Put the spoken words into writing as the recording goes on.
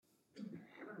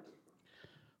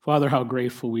Father, how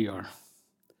grateful we are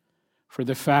for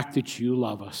the fact that you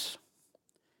love us,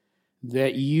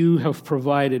 that you have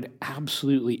provided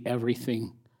absolutely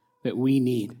everything that we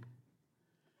need.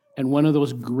 And one of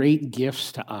those great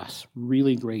gifts to us,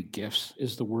 really great gifts,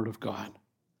 is the Word of God.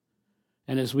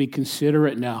 And as we consider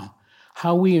it now,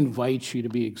 how we invite you to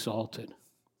be exalted,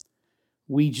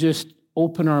 we just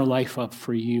open our life up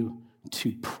for you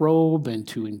to probe and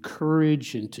to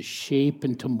encourage and to shape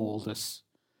and to mold us,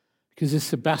 because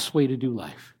it's the best way to do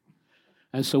life.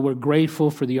 And so we're grateful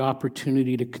for the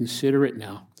opportunity to consider it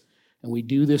now. And we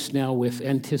do this now with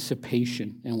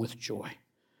anticipation and with joy.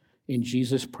 In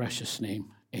Jesus' precious name,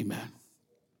 amen.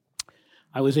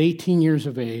 I was 18 years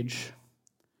of age,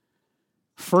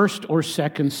 first or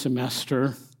second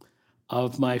semester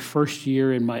of my first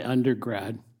year in my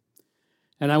undergrad.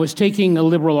 And I was taking a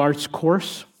liberal arts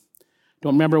course.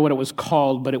 Don't remember what it was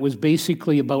called, but it was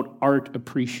basically about art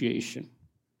appreciation.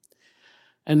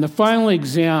 And the final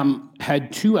exam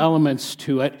had two elements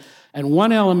to it. And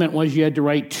one element was you had to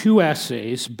write two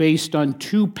essays based on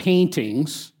two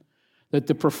paintings that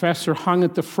the professor hung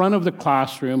at the front of the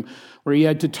classroom, where you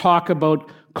had to talk about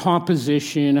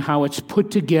composition, how it's put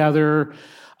together,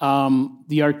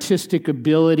 the artistic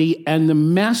ability, and the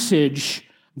message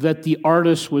that the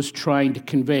artist was trying to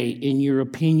convey, in your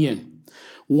opinion.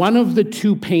 One of the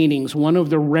two paintings, one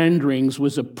of the renderings,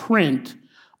 was a print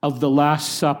of the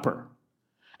Last Supper.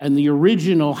 And the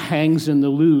original hangs in the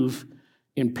Louvre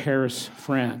in Paris,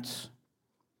 France.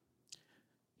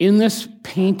 In this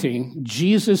painting,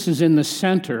 Jesus is in the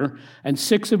center, and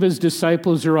 6 of his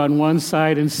disciples are on one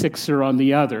side and 6 are on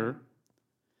the other.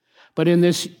 But in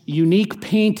this unique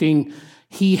painting,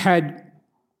 he had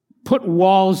put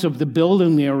walls of the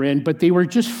building they were in, but they were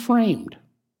just framed.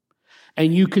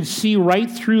 And you could see right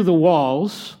through the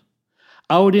walls,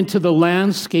 out into the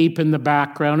landscape in the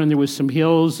background, and there was some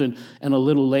hills and a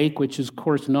little lake, which is, of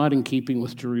course, not in keeping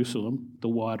with Jerusalem, the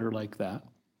water like that.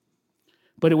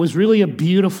 But it was really a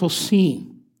beautiful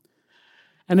scene.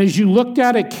 And as you looked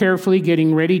at it carefully,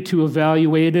 getting ready to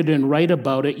evaluate it and write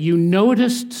about it, you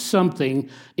noticed something,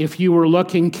 if you were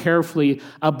looking carefully,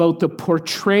 about the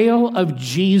portrayal of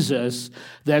Jesus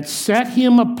that set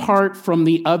him apart from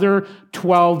the other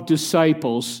 12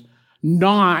 disciples,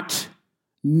 not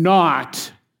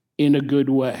in a good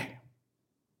way.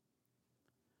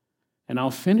 And I'll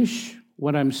finish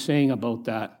what I'm saying about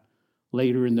that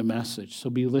later in the message, so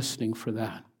be listening for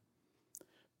that.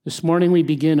 This morning we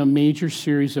begin a major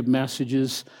series of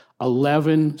messages,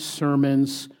 11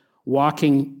 sermons,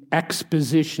 walking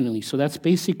expositionally. So that's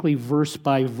basically verse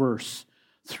by verse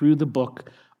through the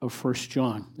book of 1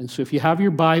 John. And so if you have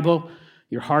your Bible,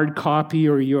 your hard copy,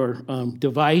 or your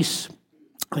device,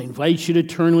 I invite you to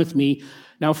turn with me.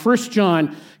 Now, 1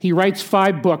 John, he writes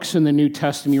 5 books in the New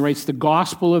Testament. He writes the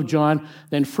Gospel of John,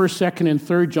 then 1st, 2nd, and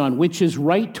 3rd John, which is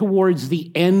right towards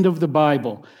the end of the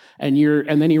Bible. And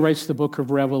then he writes the book of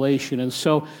Revelation. And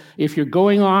so if you're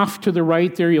going off to the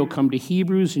right there, you'll come to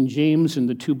Hebrews and James and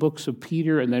the 2 books of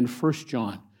Peter, and then 1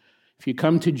 John. If you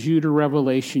come to Jude or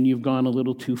Revelation, you've gone a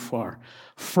little too far.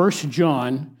 1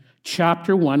 John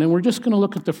chapter 1, and we're just going to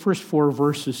look at the first 4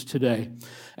 verses today.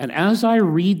 And as I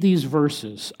read these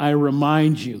verses, I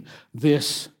remind you,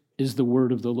 this is the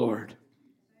word of the Lord.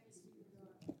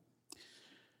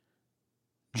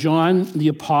 John the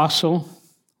apostle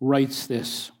writes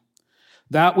this: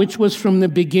 "That which was from the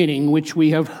beginning, which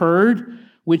we have heard,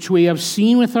 which we have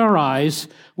seen with our eyes,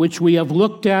 which we have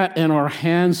looked at and our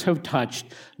hands have touched,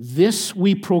 this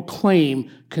we proclaim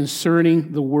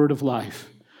concerning the word of life.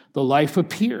 The life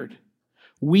appeared.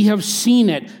 We have seen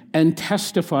it and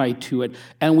testified to it,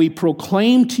 and we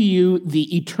proclaim to you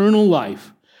the eternal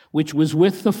life, which was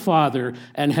with the Father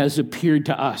and has appeared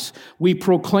to us. We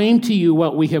proclaim to you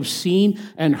what we have seen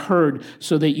and heard,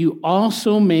 so that you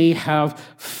also may have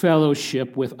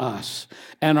fellowship with us.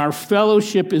 And our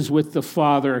fellowship is with the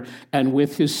Father and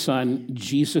with his Son,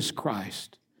 Jesus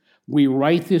Christ. We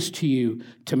write this to you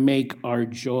to make our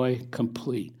joy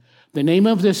complete." The name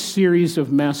of this series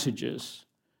of messages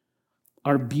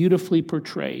are beautifully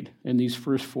portrayed in these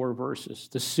first 4 verses.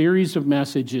 The series of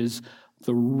messages,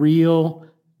 the real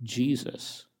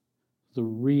Jesus. The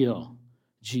real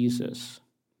Jesus.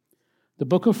 The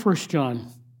book of 1 John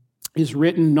is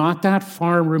written not that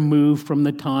far removed from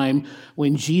the time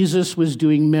when Jesus was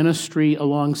doing ministry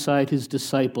alongside his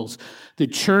disciples. The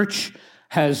church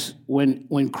has,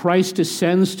 when Christ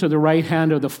ascends to the right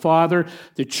hand of the Father,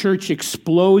 the church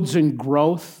explodes in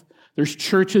growth. There's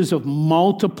churches of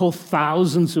multiple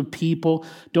thousands of people.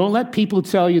 Don't let people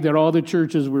tell you that all the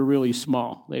churches were really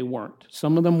small. They weren't.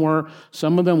 Some of them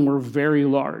were very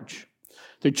large.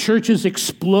 The church is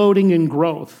exploding in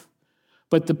growth.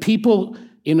 But the people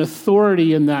in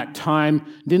authority in that time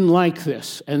didn't like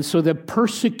this. And so the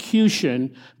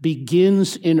persecution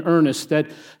begins in earnest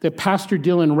that Pastor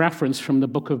Dylan referenced from the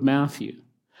book of Matthew.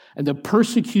 And the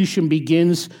persecution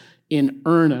begins in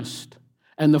earnest.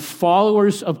 And the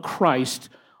followers of Christ,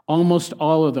 almost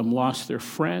all of them, lost their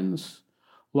friends,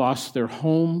 lost their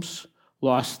homes,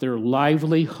 lost their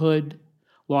livelihood,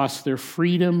 lost their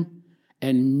freedom,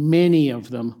 and many of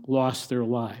them lost their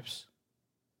lives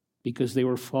because they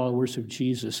were followers of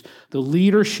Jesus. The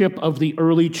leadership of the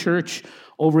early church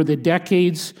over the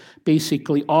decades,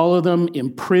 basically all of them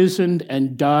imprisoned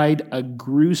and died a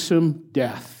gruesome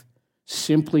death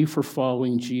simply for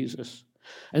following Jesus.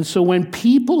 And so when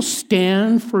people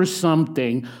stand for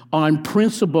something on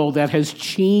principle that has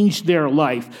changed their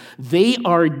life, they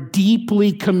are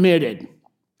deeply committed.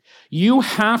 You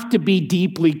have to be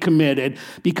deeply committed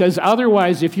because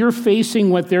otherwise, if you're facing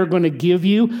what they're going to give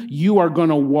you, you are going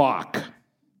to walk.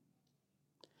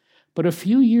 But a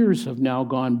few years have now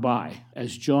gone by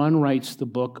as John writes the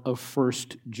book of 1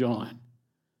 John.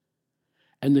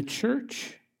 And the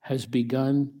church has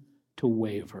begun to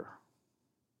waver.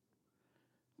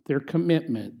 Their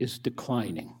commitment is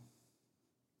declining.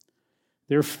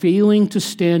 They're failing to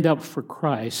stand up for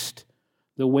Christ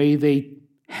the way they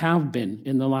have been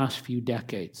in the last few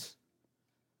decades.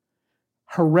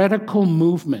 Heretical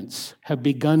movements have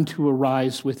begun to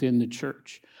arise within the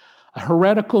church. A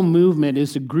heretical movement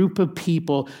is a group of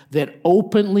people that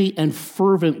openly and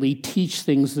fervently teach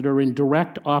things that are in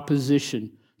direct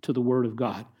opposition to the Word of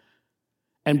God.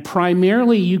 And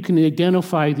primarily you can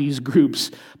identify these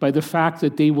groups by the fact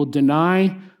that they will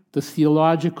deny the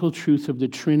theological truth of the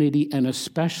Trinity and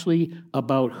especially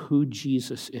about who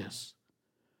Jesus is.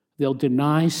 They'll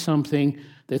deny something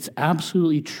that's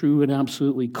absolutely true and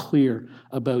absolutely clear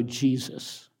about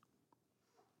Jesus.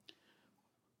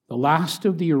 The last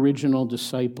of the original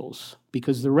disciples,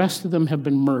 because the rest of them have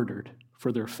been murdered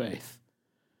for their faith,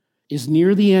 is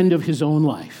near the end of his own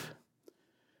life.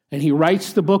 And he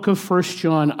writes the book of 1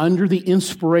 John under the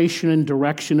inspiration and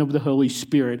direction of the Holy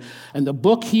Spirit. And the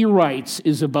book he writes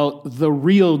is about the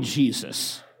real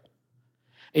Jesus.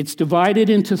 It's divided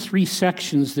into 3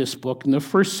 sections, this book. And the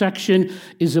first section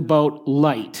is about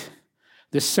light.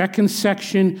 The second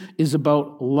section is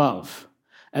about love.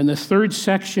 And the third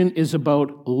section is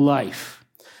about life.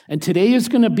 And today is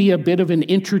going to be a bit of an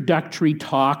introductory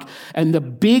talk. And the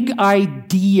big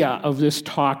idea of this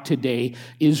talk today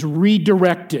is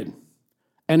redirected.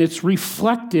 And it's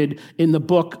reflected in the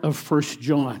book of 1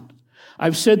 John.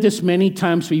 I've said this many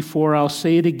times before, I'll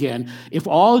say it again. If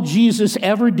all Jesus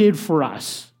ever did for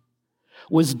us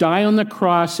was die on the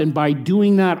cross and by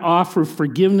doing that offer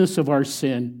forgiveness of our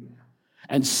sin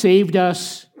and saved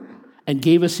us and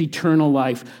gave us eternal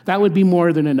life, that would be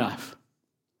more than enough.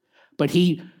 But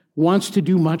he wants to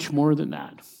do much more than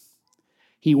that.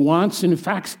 He wants, in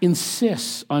fact,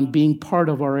 insists on being part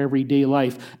of our everyday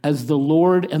life as the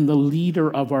Lord and the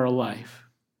leader of our life.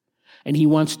 And he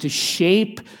wants to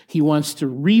shape, he wants to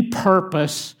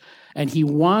repurpose, and he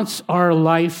wants our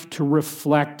life to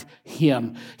reflect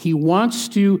him. He wants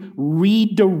to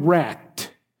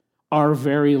redirect our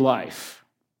very life.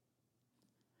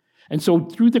 And so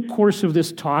through the course of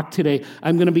this talk today,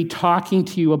 I'm going to be talking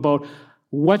to you about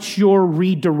what's your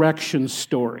redirection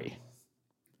story.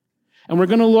 And we're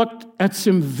going to look at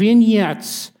some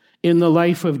vignettes in the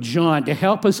life of John to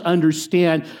help us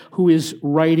understand who is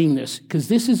writing this. Because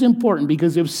this is important,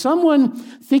 because if someone,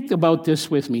 think about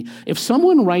this with me, if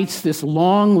someone writes this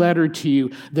long letter to you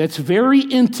that's very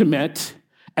intimate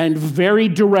and very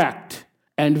direct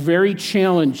and very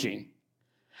challenging,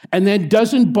 and then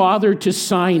doesn't bother to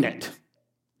sign it,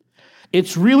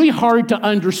 it's really hard to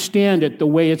understand it the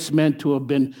way it's meant to have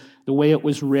been, the way it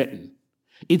was written.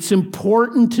 It's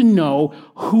important to know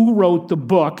who wrote the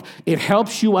book. It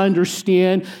helps you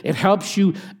understand. It helps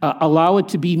you allow it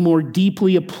to be more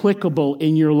deeply applicable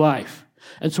in your life.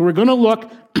 And so we're going to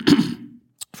look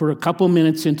for a couple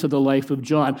minutes into the life of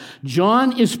John.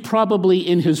 John is probably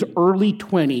in his early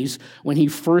 20s when he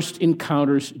first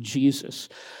encounters Jesus.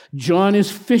 John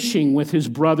is fishing with his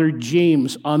brother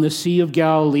James on the Sea of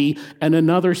Galilee and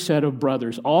another set of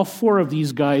brothers. All 4 of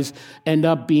these guys end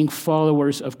up being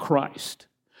followers of Christ.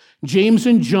 James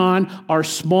and John are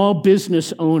small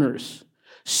business owners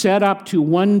set up to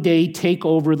one day take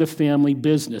over the family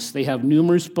business. They have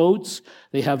numerous boats.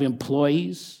 They have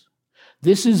employees.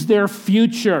 This is their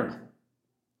future.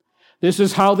 This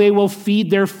is how they will feed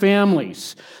their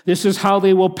families. This is how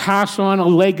they will pass on a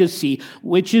legacy,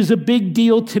 which is a big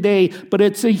deal today, but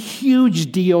it's a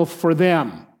huge deal for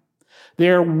them.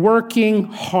 They're working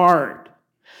hard.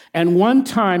 And one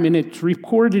time, and it's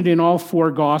recorded in all four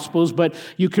Gospels, but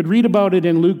you could read about it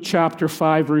in Luke chapter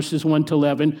 5, verses 1 to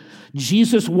 11,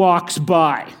 Jesus walks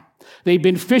by. They've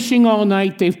been fishing all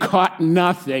night. They've caught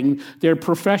nothing. They're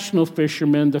professional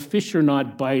fishermen. The fish are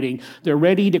not biting. They're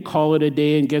ready to call it a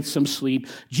day and get some sleep.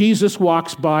 Jesus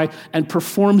walks by and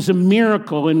performs a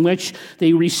miracle in which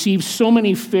they receive so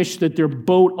many fish that their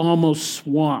boat almost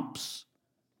swamps.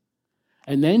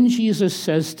 And then Jesus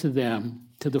says to them,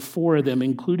 to the four of them,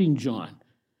 including John,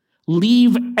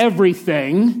 leave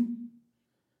everything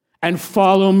and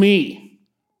follow me.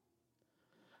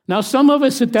 Now, some of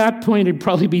us at that point would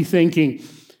probably be thinking,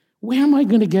 where am I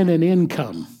going to get an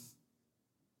income?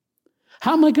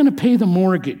 How am I going to pay the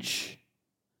mortgage?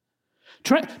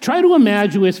 Try to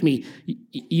imagine with me.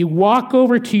 You walk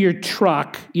over to your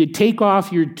truck, you take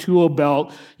off your tool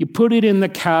belt, you put it in the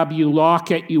cab, you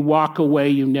lock it, you walk away,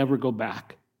 you never go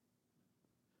back.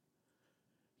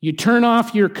 You turn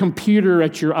off your computer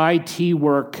at your IT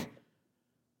work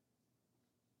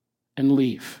and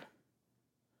leave.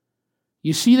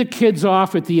 You see the kids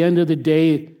off at the end of the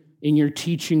day in your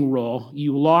teaching role.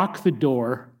 You lock the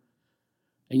door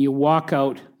and you walk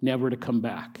out never to come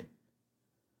back.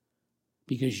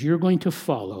 Because you're going to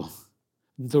follow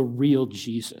the real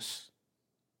Jesus.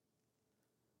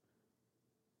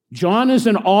 John is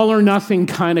an all or nothing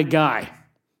kind of guy.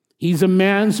 He's a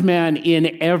man's man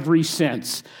in every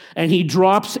sense. And he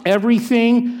drops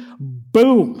everything,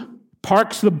 boom,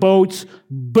 parks the boats,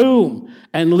 boom,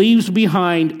 and leaves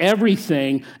behind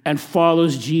everything and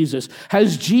follows Jesus.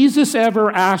 Has Jesus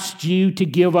ever asked you to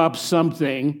give up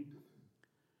something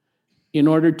in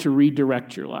order to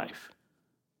redirect your life?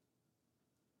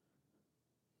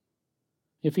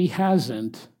 If he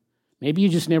hasn't, maybe you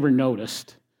just never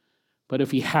noticed, but if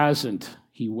he hasn't,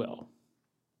 he will.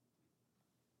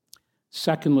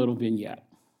 Second little vignette.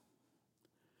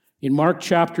 In Mark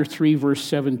chapter 3, verse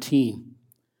 17,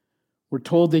 we're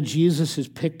told that Jesus has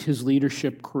picked his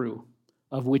leadership crew,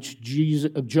 of which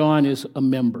John is a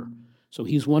member. So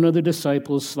he's one of the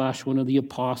disciples / one of the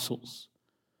apostles.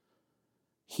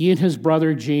 He and his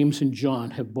brother James and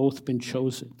John have both been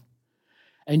chosen.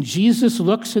 And Jesus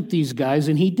looks at these guys,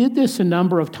 and he did this a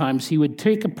number of times. He would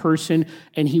take a person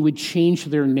and he would change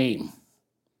their name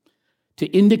to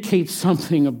indicate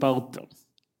something about them.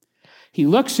 He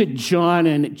looks at John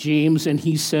and James and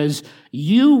he says,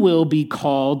 you will be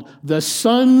called the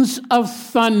sons of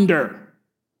thunder.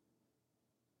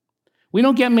 We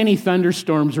don't get many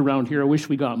thunderstorms around here. I wish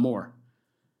we got more.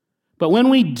 But when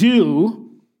we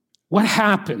do, what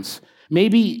happens?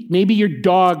 Maybe your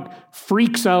dog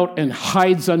freaks out and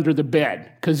hides under the bed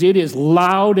because it is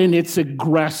loud and it's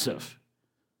aggressive.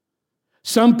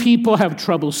 Some people have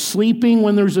trouble sleeping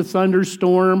when there's a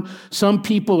thunderstorm. Some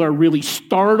people are really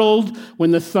startled when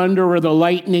the thunder or the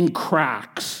lightning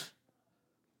cracks.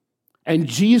 And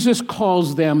Jesus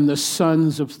calls them the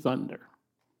sons of thunder.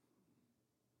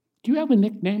 Do you have a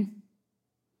nickname?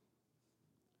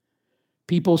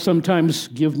 People sometimes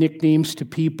give nicknames to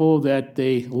people that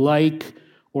they like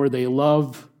or they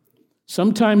love.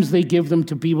 Sometimes they give them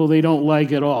to people they don't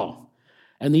like at all.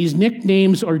 And these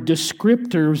nicknames are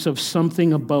descriptors of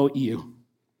something about you.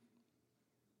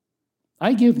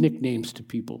 I give nicknames to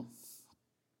people.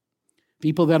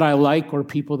 People that I like or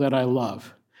people that I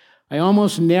love. I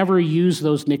almost never use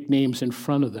those nicknames in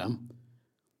front of them,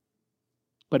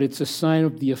 but it's a sign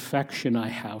of the affection I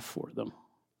have for them.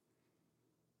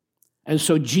 And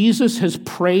so Jesus has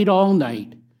prayed all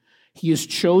night. He has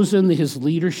chosen his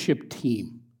leadership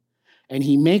team. And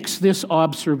he makes this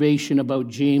observation about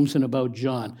James and about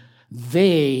John.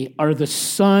 They are the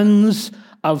sons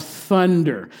of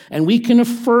thunder. And we can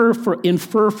infer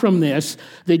from this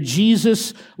that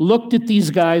Jesus looked at these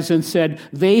guys and said,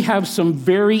 they have some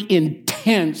very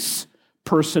intense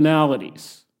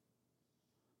personalities.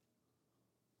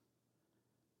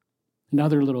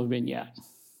 Another little vignette.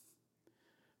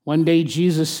 One day,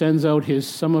 Jesus sends out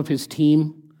some of his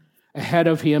team ahead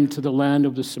of him to the land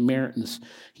of the Samaritans.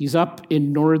 He's up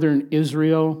in northern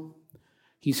Israel.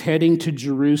 He's heading to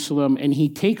Jerusalem, and he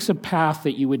takes a path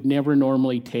that you would never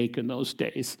normally take in those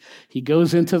days. He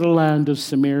goes into the land of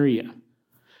Samaria.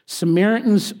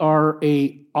 Samaritans are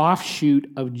an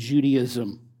offshoot of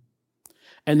Judaism,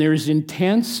 and there's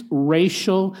intense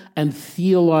racial and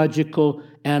theological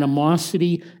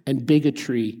animosity and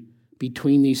bigotry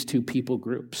between these two people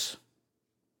groups.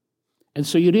 And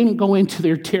so you didn't go into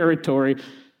their territory,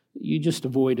 you just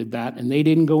avoided that, and they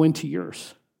didn't go into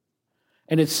yours.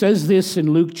 And it says this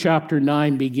in Luke chapter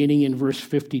 9, beginning in verse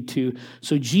 52.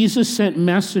 So Jesus sent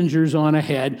messengers on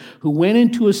ahead who went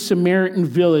into a Samaritan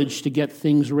village to get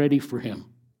things ready for him.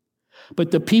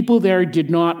 But the people there did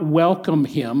not welcome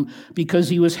him because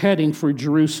he was heading for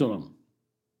Jerusalem.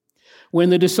 When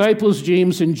the disciples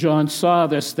James and John saw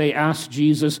this, they asked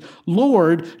Jesus,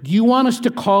 "Lord, do you want us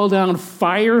to call down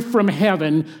fire from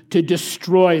heaven to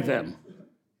destroy them?"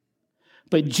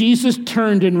 But Jesus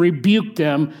turned and rebuked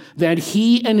them that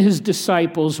he and his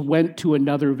disciples went to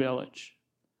another village.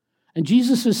 And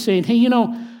Jesus is saying, hey,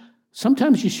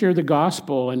 sometimes you share the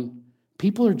gospel and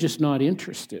people are just not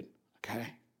interested, okay?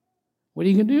 What are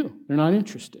you going to do? They're not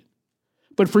interested.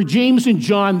 But for James and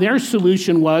John, their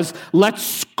solution was, let's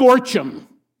scorch them.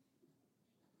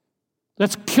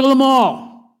 Let's kill them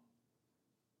all.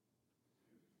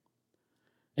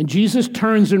 And Jesus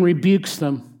turns and rebukes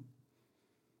them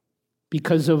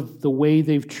because of the way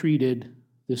they've treated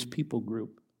this people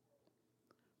group.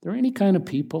 Are there any kind of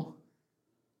people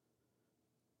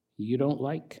you don't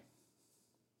like?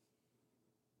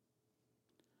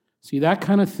 See, that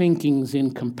kind of thinking is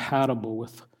incompatible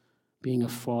with being a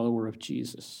follower of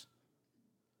Jesus.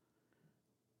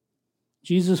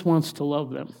 Jesus wants to love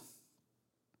them.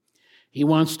 He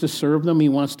wants to serve them. He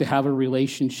wants to have a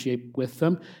relationship with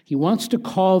them. He wants to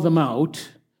call them out,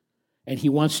 and he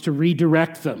wants to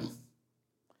redirect them.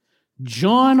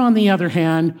 John, on the other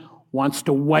hand, wants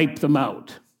to wipe them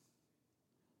out.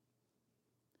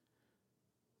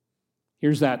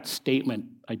 Here's that statement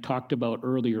I talked about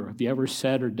earlier. Have you ever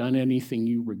said or done anything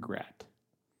you regret?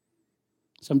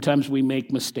 Sometimes we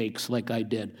make mistakes like I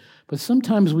did, but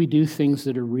sometimes we do things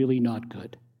that are really not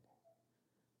good.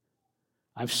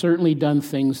 I've certainly done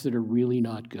things that are really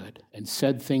not good and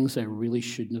said things I really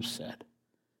shouldn't have said.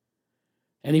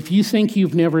 And if you think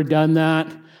you've never done that,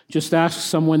 just ask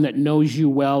someone that knows you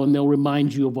well and they'll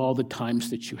remind you of all the times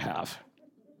that you have.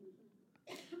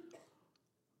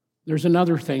 There's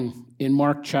another thing in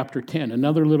Mark chapter 10,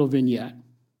 another little vignette.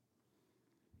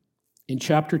 In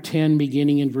chapter 10,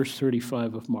 beginning in verse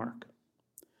 35 of Mark.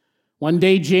 One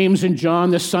day, James and John,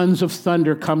 the sons of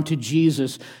thunder, come to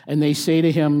Jesus, and they say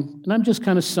to him, and I'm just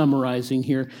kind of summarizing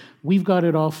here, we've got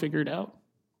it all figured out.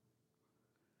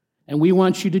 And we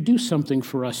want you to do something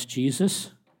for us,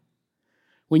 Jesus.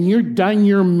 When you're done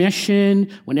your mission,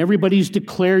 when everybody's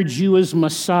declared you as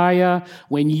Messiah,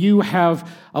 when you have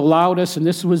allowed us, and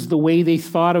this was the way they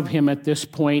thought of him at this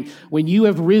point, when you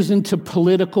have risen to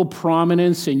political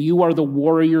prominence and you are the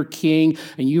warrior king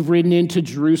and you've ridden into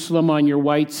Jerusalem on your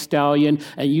white stallion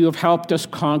and you have helped us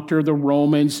conquer the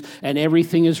Romans and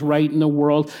everything is right in the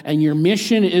world and your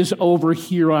mission is over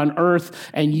here on earth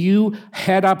and you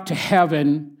head up to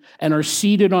heaven and are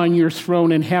seated on your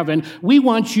throne in heaven, we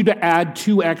want you to add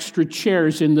 2 extra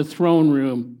chairs in the throne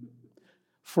room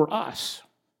for us.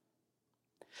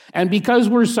 And because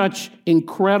we're such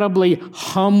incredibly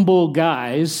humble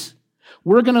guys,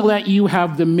 we're going to let you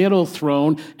have the middle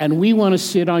throne, and we want to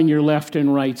sit on your left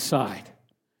and right side.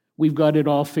 We've got it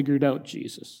all figured out,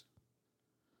 Jesus.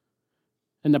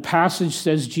 And the passage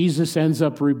says Jesus ends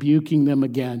up rebuking them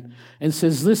again and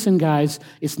says, listen, guys,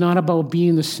 it's not about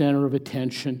being the center of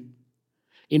attention.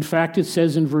 In fact, it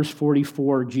says in verse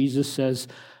 44, Jesus says,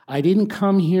 I didn't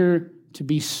come here to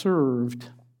be served,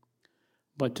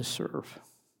 but to serve.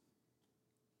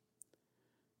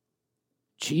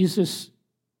 Jesus,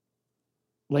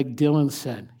 like Dylan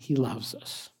said, he loves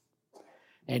us.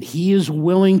 And he is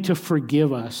willing to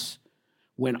forgive us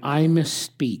when I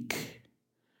misspeak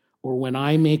or when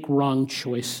I make wrong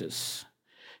choices.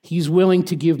 He's willing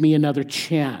to give me another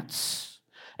chance.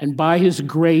 And by his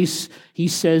grace, he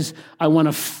says, I want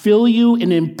to fill you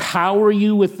and empower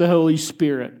you with the Holy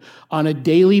Spirit on a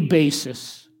daily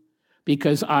basis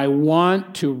because I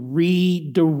want to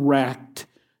redirect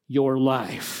your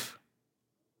life.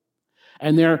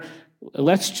 And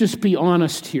let's just be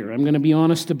honest here. I'm going to be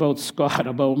honest about Scott,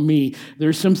 about me.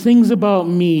 There's some things about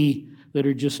me that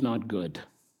are just not good,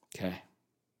 okay?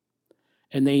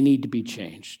 And they need to be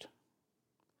changed.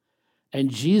 And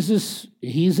Jesus,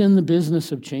 he's in the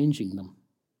business of changing them,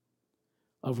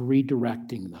 of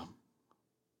redirecting them.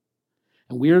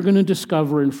 And we are going to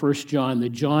discover in 1 John that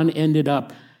John ended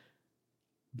up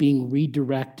being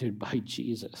redirected by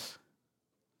Jesus.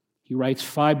 He writes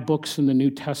 5 books in the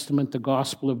New Testament, the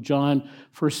Gospel of John,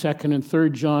 1st, 2nd, and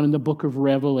 3rd John, and the book of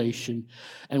Revelation.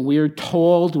 And we are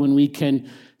told when we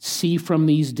can see from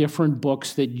these different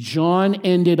books that John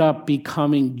ended up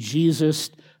becoming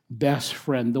Jesus' best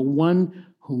friend, the one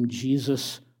whom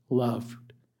Jesus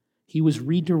loved. He was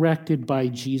redirected by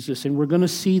Jesus, and we're going to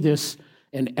see this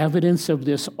and evidence of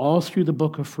this all through the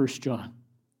book of 1 John.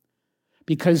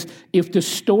 Because if the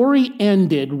story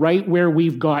ended right where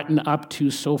we've gotten up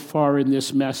to so far in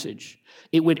this message,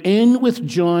 it would end with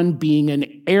John being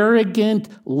an arrogant,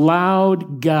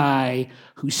 loud guy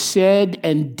who said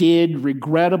and did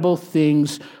regrettable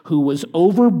things, who was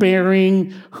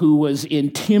overbearing, who was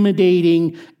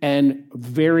intimidating, and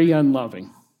very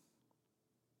unloving.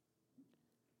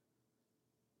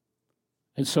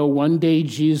 And so one day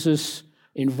Jesus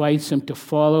invites him to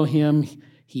follow him.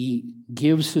 He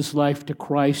gives his life to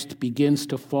Christ, begins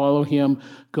to follow him,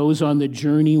 goes on the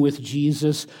journey with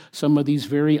Jesus. Some of these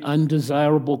very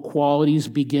undesirable qualities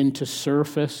begin to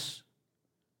surface.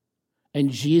 And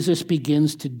Jesus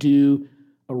begins to do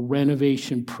a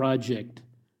renovation project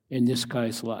in this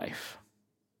guy's life.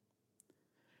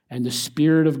 And the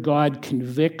Spirit of God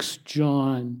convicts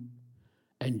John,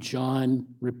 and John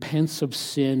repents of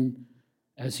sin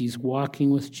as he's walking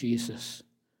with Jesus,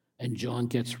 and John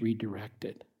gets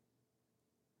redirected.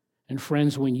 And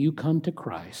friends, when you come to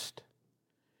Christ,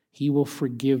 he will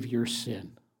forgive your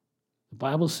sin. The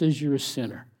Bible says you're a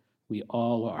sinner. We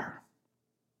all are.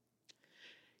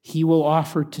 He will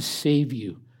offer to save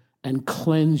you and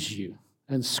cleanse you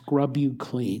and scrub you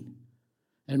clean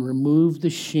and remove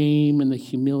the shame and the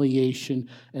humiliation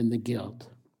and the guilt.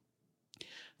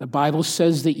 The Bible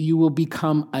says that you will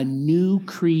become a new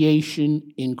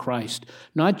creation in Christ,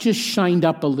 not just shined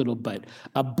up a little bit,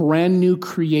 a brand new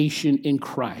creation in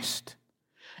Christ.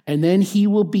 And then he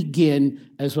will begin,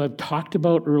 as I've talked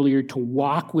about earlier, to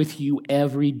walk with you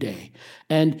every day.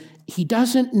 And he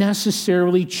doesn't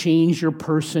necessarily change your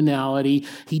personality.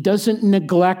 He doesn't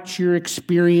neglect your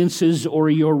experiences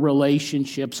or your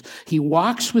relationships. He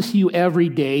walks with you every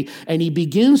day, and he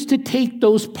begins to take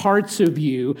those parts of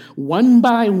you, one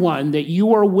by one, that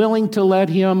you are willing to let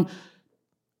him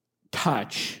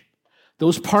touch.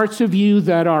 Those parts of you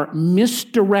that are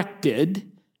misdirected,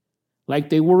 like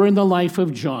they were in the life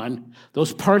of John,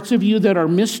 those parts of you that are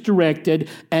misdirected,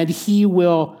 and he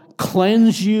will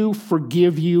cleanse you,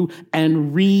 forgive you,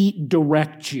 and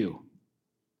redirect you.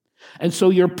 And so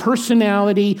your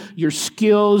personality, your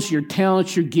skills, your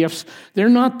talents, your gifts, they're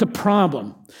not the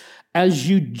problem. As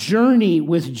you journey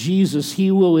with Jesus,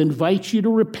 he will invite you to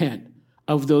repent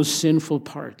of those sinful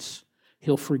parts.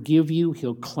 He'll forgive you,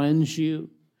 he'll cleanse you,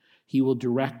 he will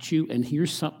direct you, and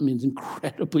here's something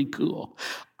incredibly cool.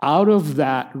 Out of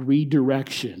that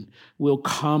redirection will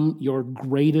come your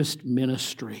greatest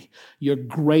ministry, your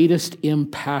greatest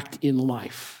impact in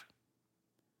life.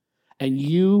 And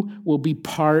you will be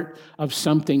part of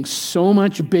something so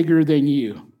much bigger than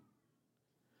you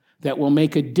that will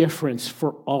make a difference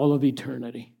for all of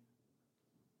eternity.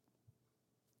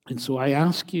 And so I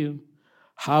ask you,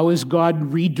 how is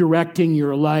God redirecting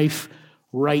your life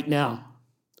right now?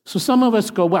 So some of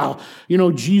us go, well,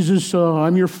 Jesus,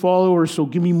 I'm your follower, so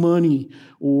give me money,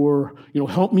 or,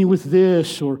 help me with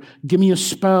this, or give me a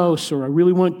spouse, or I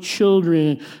really want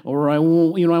children, or I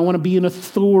want to be an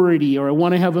authority, or I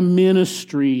want to have a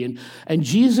ministry. And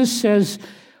Jesus says,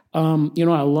 I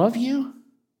love you,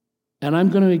 and I'm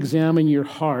going to examine your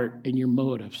heart and your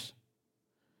motives.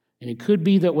 And it could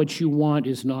be that what you want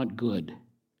is not good.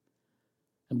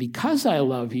 And because I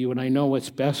love you and I know what's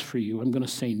best for you, I'm going to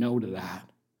say no to that.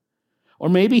 Or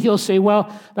maybe he'll say,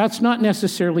 well, that's not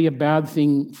necessarily a bad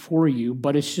thing for you,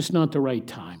 but it's just not the right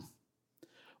time.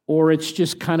 Or it's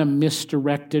just kind of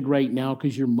misdirected right now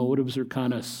because your motives are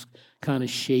kind of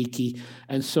shaky.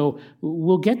 And so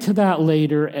we'll get to that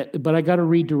later, but I got to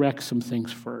redirect some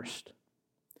things first.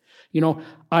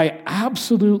 I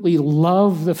absolutely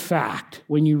love the fact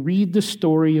when you read the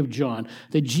story of John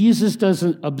that Jesus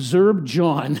doesn't observe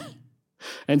John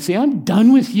and say, I'm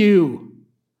done with you.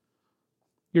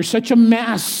 You're such a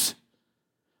mess.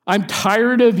 I'm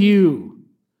tired of you.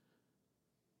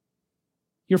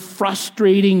 You're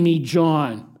frustrating me,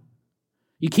 John.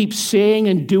 You keep saying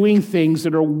and doing things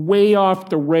that are way off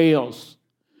the rails.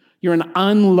 You're an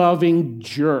unloving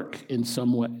jerk in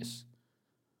some ways.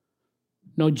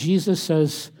 No, Jesus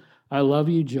says, I love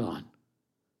you, John.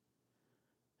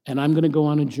 And I'm going to go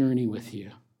on a journey with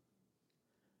you.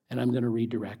 And I'm going to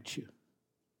redirect you.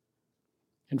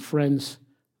 And friends,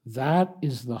 that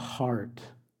is the heart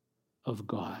of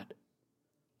God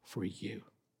for you.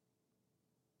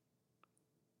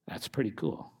 That's pretty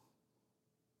cool.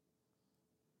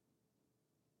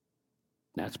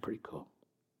 That's pretty cool.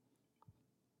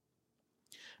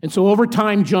 And so over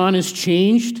time, John is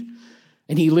changed,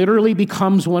 and he literally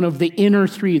becomes one of the inner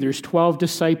three. There's 12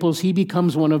 disciples. He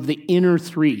becomes one of the inner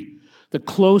three, the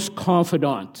close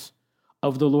confidants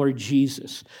of the Lord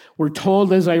Jesus. We're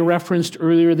told, as I referenced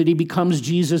earlier, that he becomes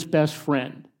Jesus' best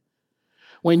friend.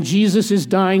 When Jesus is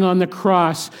dying on the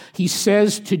cross, he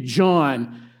says to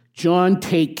John, John,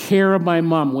 take care of my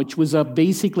mom, which was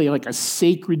basically like a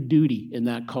sacred duty in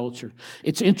that culture.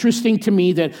 It's interesting to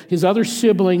me that his other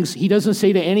siblings, Jesus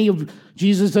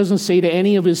doesn't say to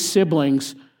any of his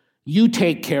siblings, you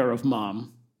take care of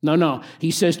mom. No.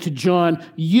 He says to John,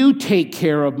 you take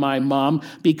care of my mom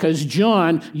because,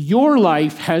 John, your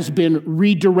life has been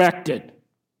redirected.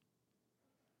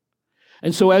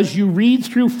 And so as you read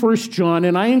through 1 John,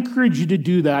 and I encourage you to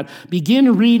do that,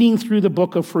 begin reading through the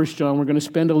book of 1 John. We're going to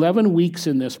spend 11 weeks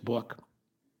in this book.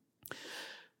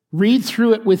 Read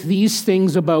through it with these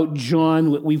things about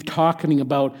John that we've talking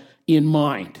about in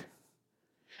mind.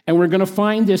 And we're going to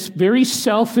find this very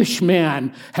selfish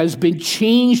man has been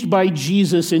changed by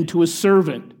Jesus into a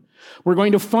servant. We're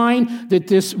going to find that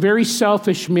this very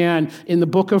selfish man in the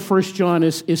book of 1 John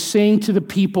is saying to the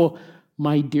people,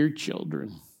 my dear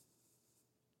children.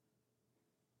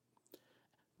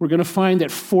 We're going to find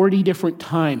that 40 different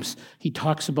times he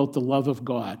talks about the love of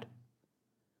God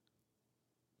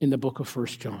in the book of 1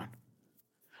 John.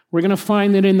 We're going to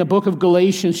find that in the book of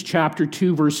Galatians chapter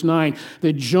 2, verse 9,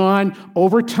 that John,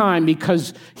 over time,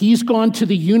 because he's gone to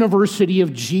the University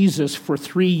of Jesus for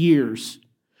 3 years,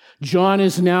 John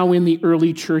is now in the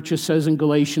early church, it says in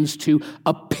Galatians 2,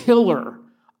 a pillar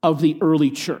of the early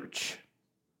church.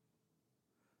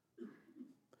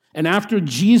 And after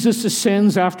Jesus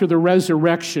ascends after the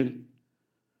resurrection,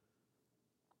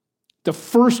 the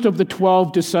first of the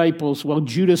 12 disciples, well,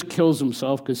 Judas kills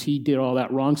himself because he did all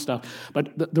that wrong stuff,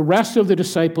 but the rest of the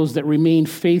disciples that remain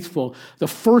faithful, the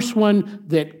first one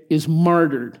that is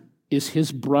martyred is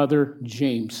his brother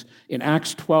James. In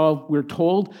Acts 12, we're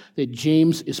told that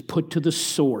James is put to the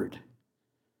sword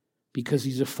because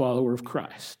he's a follower of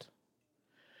Christ.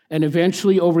 And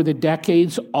eventually, over the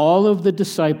decades, all of the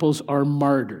disciples are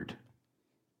martyred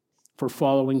for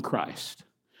following Christ.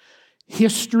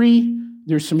 History,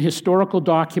 there's some historical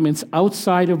documents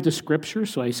outside of the scripture,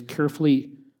 so I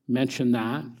carefully mention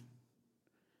that,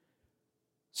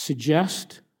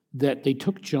 suggest that they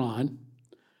took John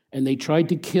and they tried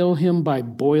to kill him by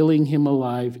boiling him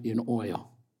alive in oil.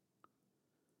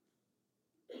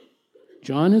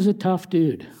 John is a tough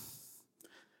dude.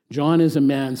 John is a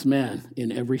man's man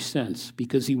in every sense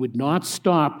because he would not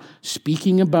stop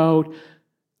speaking about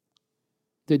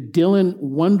that Dylan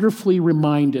wonderfully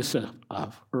reminded us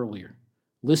of earlier.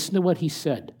 Listen to what he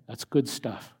said. That's good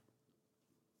stuff.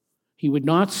 He would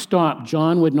not stop,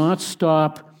 John would not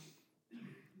stop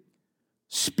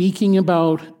speaking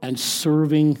about and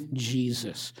serving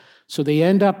Jesus. So they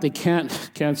end up, they can't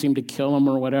seem to kill him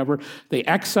or whatever. They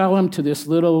exile him to this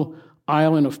little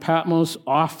island of Patmos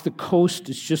off the coast.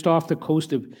 It's just off the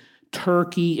coast of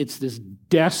Turkey. It's this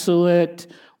desolate,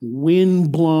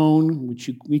 wind-blown, which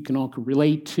we can all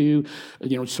relate to,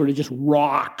 sort of just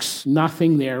rocks,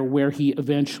 nothing there, where he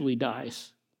eventually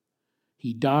dies.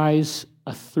 He dies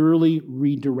a thoroughly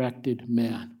redirected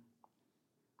man.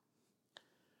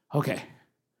 Okay,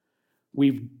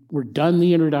 we're done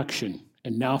the introduction,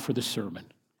 and now for the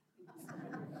sermon.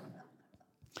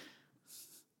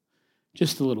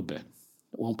 Just a little bit.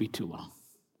 It won't be too long.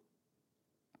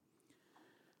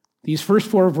 These first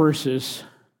 4 verses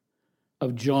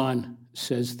of John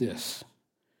says this.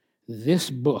 This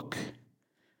book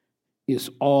is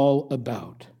all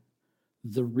about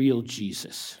the real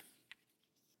Jesus.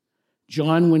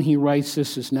 John, when he writes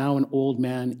this, is now an old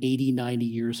man, 80, 90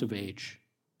 years of age.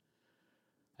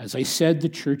 As I said, the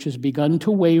church has begun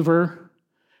to waver.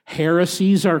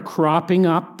 Heresies are cropping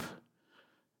up.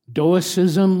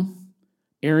 Docetism,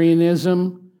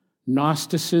 Arianism,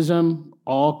 Gnosticism,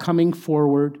 all coming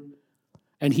forward.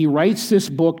 And he writes this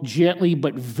book gently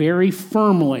but very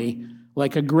firmly,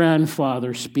 like a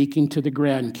grandfather speaking to the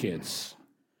grandkids,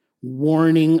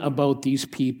 warning about these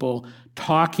people,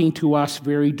 talking to us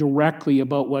very directly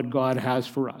about what God has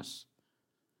for us.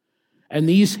 And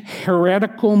these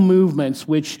heretical movements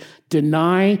which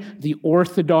deny the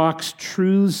orthodox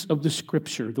truths of the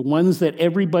Scripture, the ones that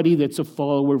everybody that's a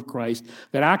follower of Christ,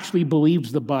 that actually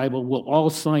believes the Bible, will all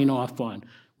sign off on,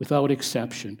 without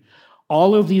exception.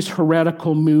 All of these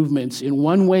heretical movements, in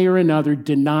one way or another,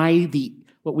 deny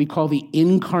what we call the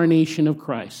incarnation of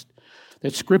Christ,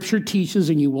 that Scripture teaches,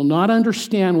 and you will not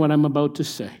understand what I'm about to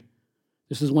say.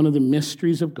 This is one of the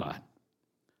mysteries of God.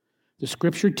 The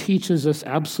Scripture teaches us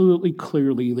absolutely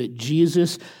clearly that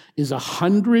Jesus is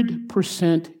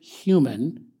 100%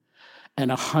 human and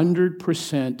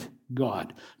 100%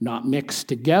 God, not mixed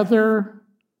together,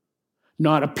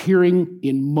 not appearing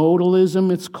in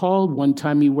modalism, it's called. One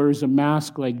time he wears a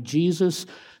mask like Jesus,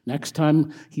 next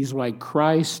time he's like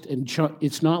Christ, and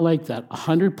it's not like that.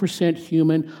 100%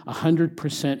 human,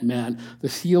 100% man. The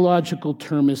theological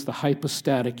term is the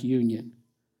hypostatic union.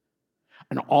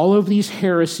 And all of these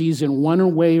heresies, in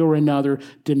one way or another,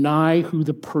 deny who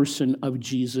the person of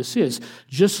Jesus is.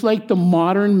 Just like the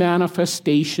modern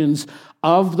manifestations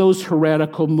of those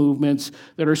heretical movements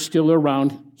that are still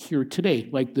around here today,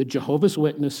 like the Jehovah's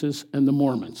Witnesses and the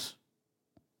Mormons.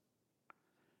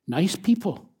 Nice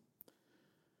people,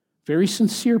 very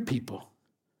sincere people,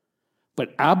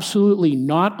 but absolutely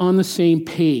not on the same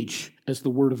page as the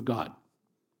Word of God.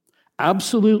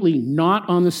 Absolutely not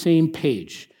on the same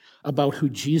page about who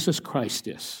Jesus Christ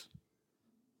is.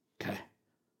 Okay.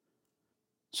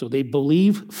 So they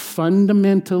believe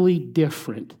fundamentally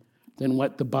different than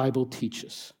what the Bible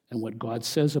teaches and what God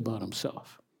says about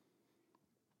himself.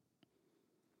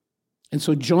 And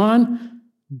so John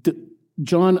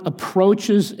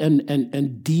approaches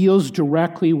and deals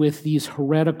directly with these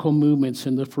heretical movements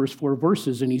in the first 4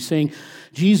 verses. And he's saying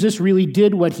Jesus really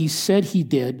did what he said he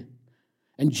did,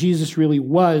 and Jesus really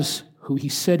was who he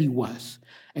said he was.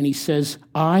 And he says,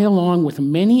 I, along with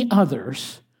many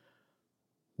others,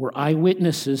 were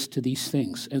eyewitnesses to these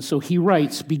things. And so he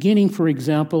writes, beginning, for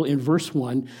example, in verse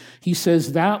 1, he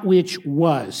says, that which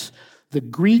was. The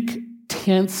Greek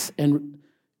tense and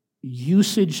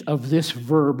usage of this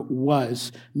verb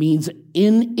was means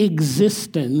in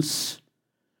existence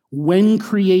when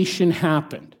creation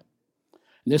happened.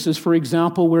 This is, for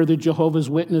example, where the Jehovah's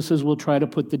Witnesses will try to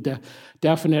put the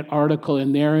definite article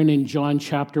in there and in John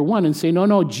chapter 1 and say,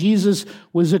 no, Jesus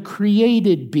was a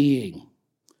created being.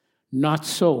 Not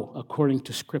so, according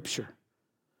to Scripture.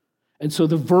 And so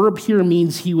the verb here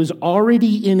means he was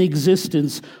already in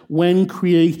existence when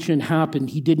creation happened.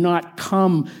 He did not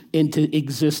come into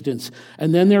existence.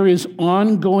 And then there is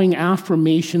ongoing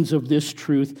affirmations of this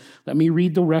truth. Let me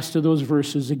read the rest of those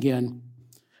verses again.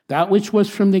 That which was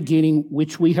from the beginning,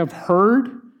 which we have heard,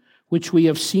 which we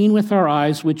have seen with our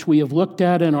eyes, which we have looked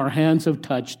at and our hands have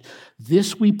touched,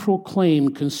 this we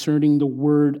proclaim concerning the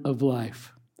word of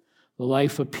life. The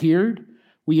life appeared,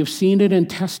 we have seen it and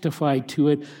testified to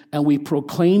it, and we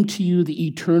proclaim to you the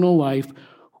eternal life,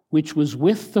 which was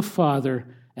with the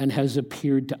Father and has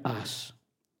appeared to us.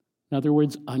 In other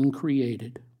words,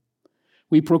 uncreated.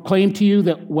 We proclaim to you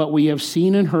that what we have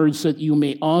seen and heard, so that you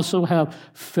may also have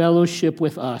fellowship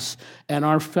with us. And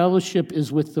our fellowship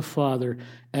is with the Father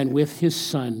and with his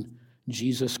Son,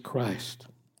 Jesus Christ.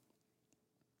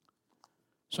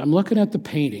 So I'm looking at the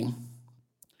painting,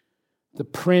 the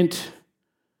print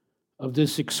of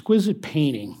this exquisite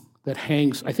painting that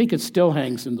hangs, I think it still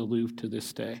hangs in the Louvre to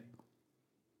this day.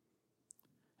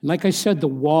 And like I said, the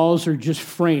walls are just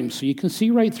frames, so you can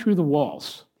see right through the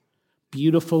walls.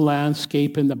 Beautiful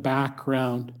landscape in the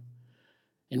background.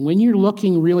 And when you're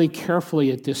looking really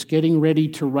carefully at this, getting ready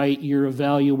to write your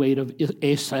evaluative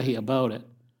essay about it,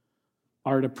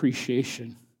 art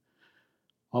appreciation,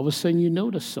 all of a sudden you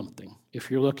notice something if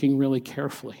you're looking really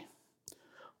carefully.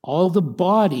 All the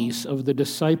bodies of the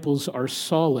disciples are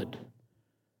solid,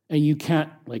 and you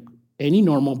can't, like any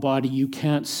normal body, you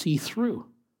can't see through.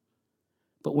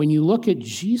 But when you look at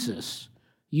Jesus,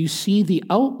 you see the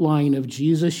outline of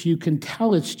Jesus, you can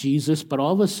tell it's Jesus, but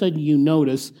all of a sudden you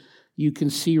notice, you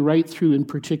can see right through, in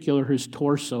particular, his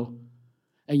torso,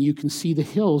 and you can see the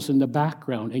hills in the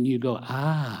background, and you go,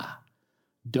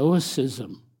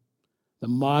 Doicism, the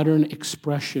modern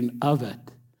expression of it.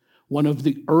 One of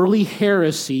the early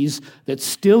heresies that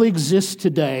still exists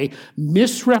today,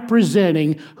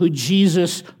 misrepresenting who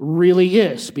Jesus really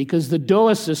is, because the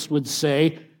Doicists would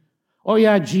say, oh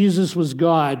yeah, Jesus was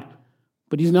God,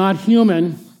 but he's not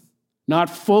human, not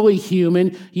fully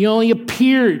human. He only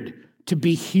appeared to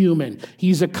be human.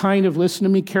 He's a kind of, listen to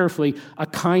me carefully, a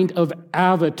kind of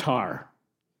avatar.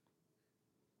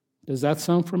 Does that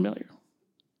sound familiar?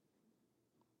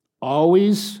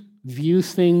 Always view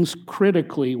things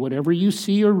critically. Whatever you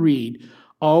see or read,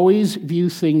 always view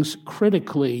things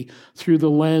critically through the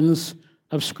lens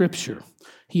of Scripture.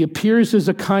 He appears as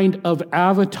a kind of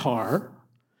avatar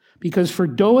because for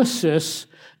Doicists,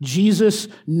 Jesus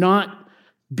not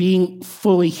being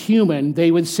fully human,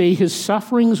 they would say his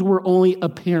sufferings were only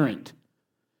apparent,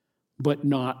 but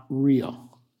not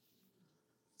real.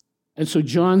 And so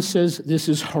John says this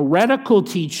is heretical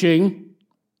teaching.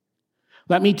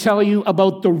 Let me tell you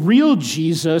about the real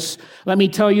Jesus. Let me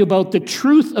tell you about the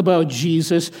truth about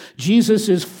Jesus. Jesus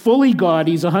is fully God.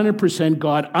 He's 100%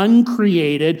 God,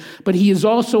 uncreated, but he is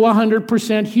also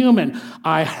 100% human.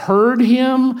 I heard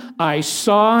him. I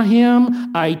saw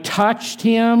him. I touched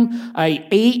him. I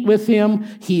ate with him.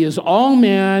 He is all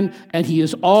man and he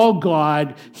is all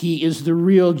God. He is the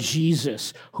real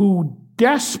Jesus who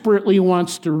desperately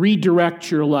wants to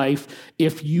redirect your life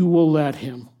if you will let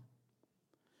him.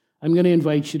 I'm going to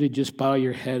invite you to just bow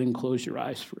your head and close your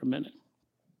eyes for a minute.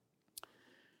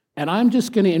 And I'm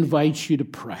just going to invite you to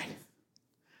pray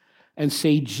and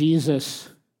say, Jesus,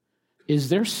 is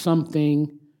there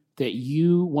something that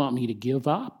you want me to give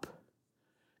up?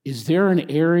 Is there an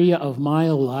area of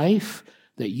my life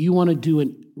that you want to do a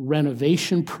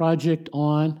renovation project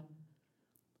on?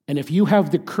 And if you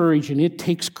have the courage, and it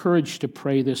takes courage to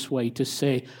pray this way, to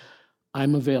say,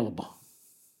 I'm available.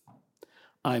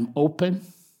 I'm open.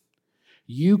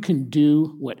 You can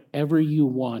do whatever you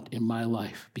want in my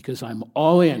life because I'm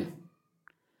all in.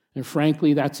 And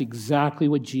frankly, that's exactly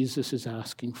what Jesus is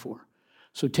asking for.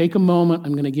 So take a moment.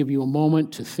 I'm going to give you a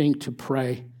moment to think, to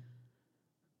pray,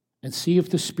 and see if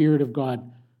the Spirit of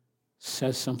God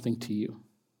says something to you.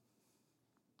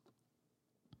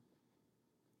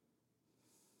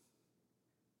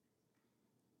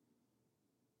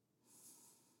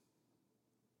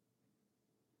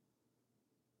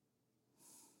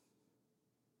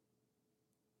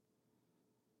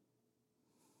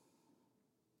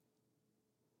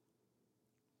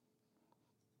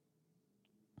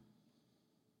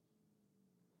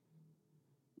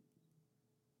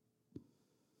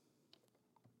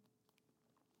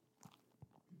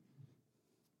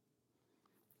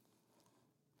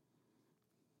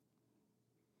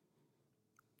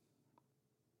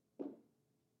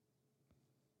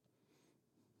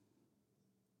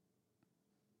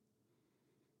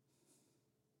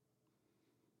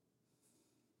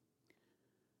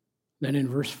 Then in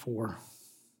verse 4,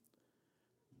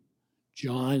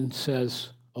 John says,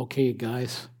 okay,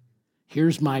 guys,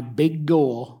 here's my big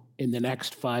goal in the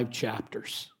next 5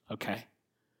 chapters, okay?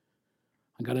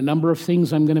 I've got a number of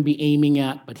things I'm going to be aiming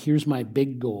at, but here's my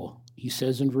big goal. He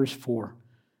says in verse 4,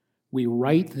 we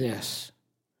write this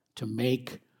to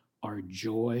make our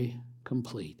joy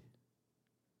complete.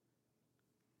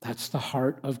 That's the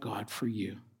heart of God for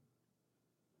you.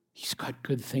 He's got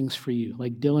good things for you.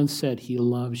 Like Dylan said, he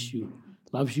loves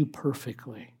you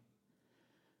perfectly.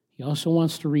 He also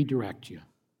wants to redirect you.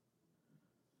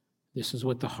 This is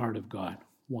what the heart of God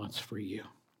wants for you.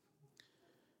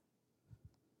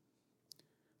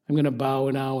 I'm going to bow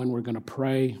now and we're going to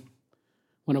pray.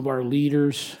 One of our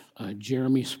leaders,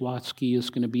 Jeremy Swatsky, is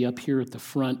going to be up here at the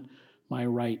front, my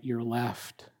right, your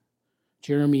left.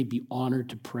 Jeremy, be honored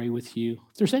to pray with you.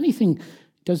 If there's anything,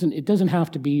 it doesn't have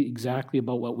to be exactly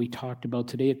about what we talked about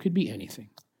today. It could be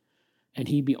anything. And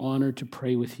he'd be honored to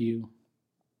pray with you.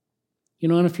 You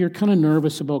know, and if you're kind of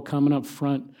nervous about coming up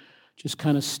front, just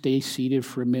kind of stay seated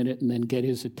for a minute and then get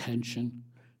his attention.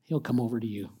 He'll come over to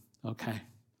you, okay?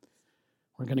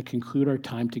 We're going to conclude our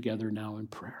time together now in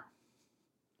prayer.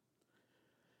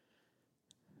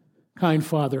 Kind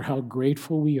Father, how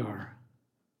grateful we are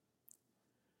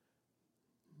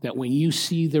that when you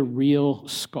see the real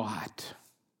Scott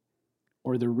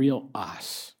or the real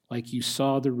us, like you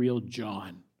saw the real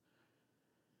John,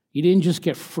 you didn't just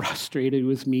get frustrated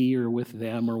with me or with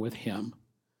them or with him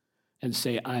and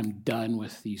say, I'm done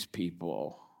with these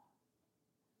people.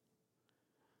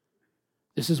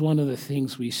 This is one of the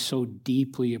things we so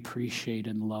deeply appreciate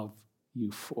and love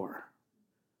you for.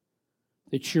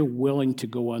 That you're willing to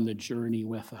go on the journey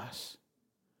with us.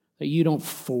 That you don't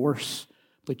force,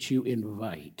 but you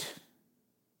invite.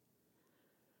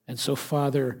 And so,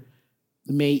 Father,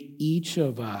 may each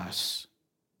of us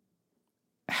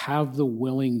have the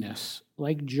willingness,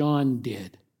 like John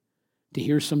did, to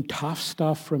hear some tough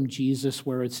stuff from Jesus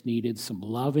where it's needed, some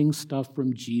loving stuff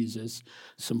from Jesus,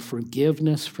 some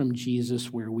forgiveness from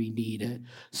Jesus where we need it,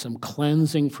 some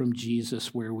cleansing from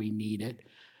Jesus where we need it.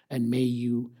 And may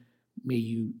you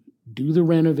do the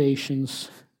renovations,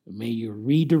 may you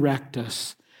redirect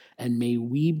us, and may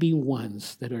we be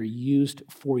ones that are used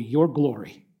for your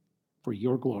glory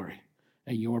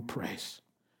and your praise.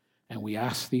 And we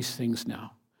ask these things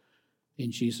now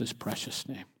in Jesus' precious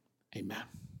name. Amen.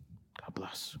 God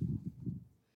bless.